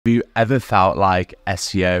Have you ever felt like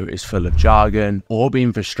SEO is full of jargon or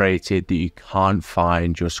been frustrated that you can't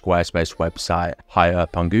find your Squarespace website higher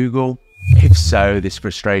up on Google? If so, this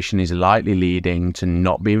frustration is likely leading to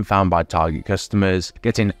not being found by target customers,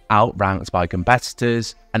 getting outranked by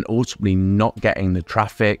competitors, and ultimately not getting the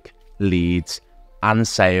traffic, leads, and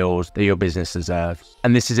sales that your business deserves.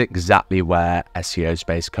 And this is exactly where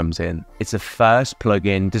SEOSpace comes in. It's the first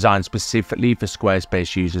plugin designed specifically for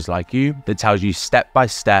Squarespace users like you that tells you step by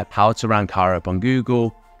step how to rank higher up on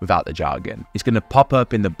Google without the jargon. It's going to pop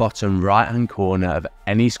up in the bottom right hand corner of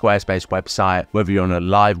any Squarespace website, whether you're on a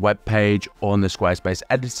live web page or on the Squarespace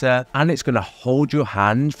editor, and it's going to hold your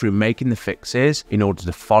hand through making the fixes in order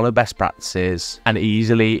to follow best practices and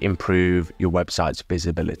easily improve your website's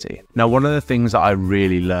visibility. Now, one of the things that I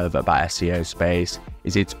really love about SEOSpace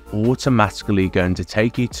is it's automatically going to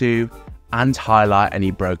take you to and highlight any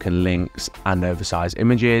broken links and oversized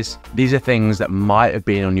images. These are things that might have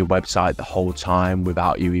been on your website the whole time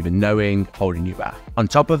without you even knowing, holding you back. On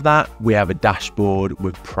top of that, we have a dashboard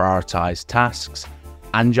with prioritized tasks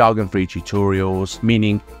and jargon-free tutorials,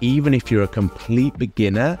 meaning even if you're a complete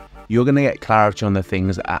beginner, you're going to get clarity on the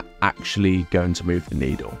things that are actually going to move the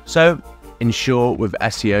needle. So in short, with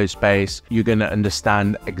SEOSpace, you're going to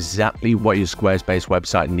understand exactly what your Squarespace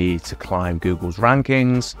website needs to climb Google's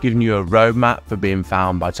rankings, giving you a roadmap for being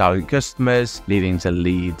found by target customers, leading to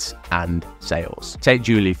leads and sales. Take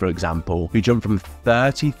Julie, for example, who jumped from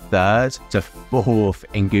 33rd to 4th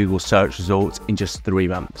in Google search results in just 3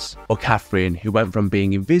 months. Or Catherine, who went from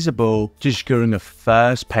being invisible to securing a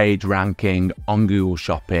first page ranking on Google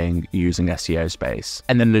Shopping using SEOSpace.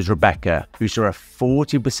 And then there's Rebecca, who saw a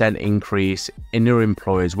 40% increase in her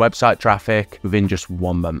employer's website traffic within just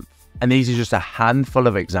 1 month. And these are just a handful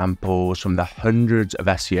of examples from the hundreds of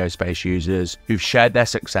SEOSpace users who've shared their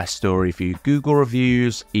success story through Google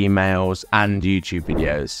reviews, emails, and YouTube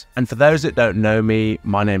videos. And for those that don't know me,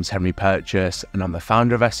 my name's Henry Purchase, and I'm the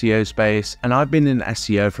founder of SEOSpace. And I've been in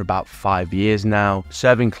SEO for about 5 years now,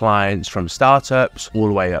 serving clients from startups all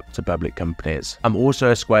the way up to public companies. I'm also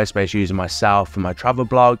a Squarespace user myself for my travel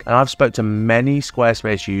blog, and I've spoke to many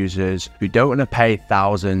Squarespace users who don't want to pay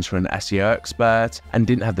thousands for an SEO expert and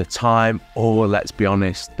didn't have the time or, let's be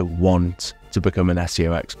honest, the want to become an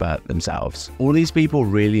SEO expert themselves. All these people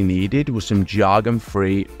really needed was some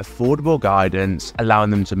jargon-free, affordable guidance,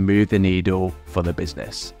 allowing them to move the needle for the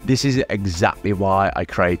business. This is exactly why I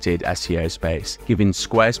created SEOSpace, giving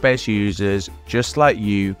Squarespace users just like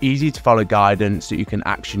you easy to follow guidance that you can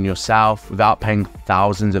action yourself without paying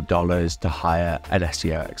thousands of dollars to hire an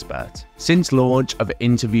SEO expert. Since launch, I've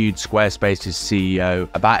interviewed Squarespace's CEO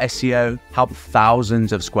about SEO, helped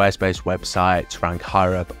thousands of Squarespace websites rank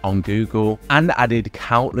higher up on Google, and added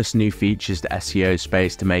countless new features to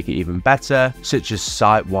SEOSpace to make it even better, such as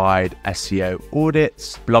site-wide SEO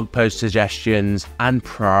audits, blog post suggestions, and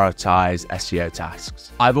prioritized SEO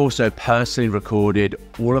tasks. I've also personally recorded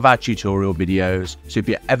all of our tutorial videos, so if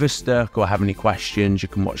you're ever stuck or have any questions, you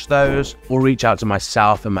can watch those, or reach out to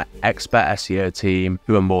myself and my expert SEO team,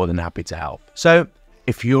 who are more than happy to help. So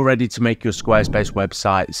if you're ready to make your Squarespace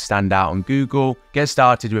website stand out on Google, get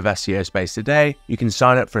started with SEOSpace today. You can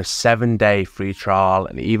sign up for a 7-day free trial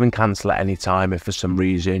and even cancel at any time if for some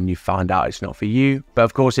reason you find out it's not for you. But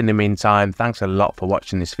of course, in the meantime, thanks a lot for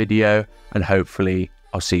watching this video, and hopefully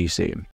I'll see you soon.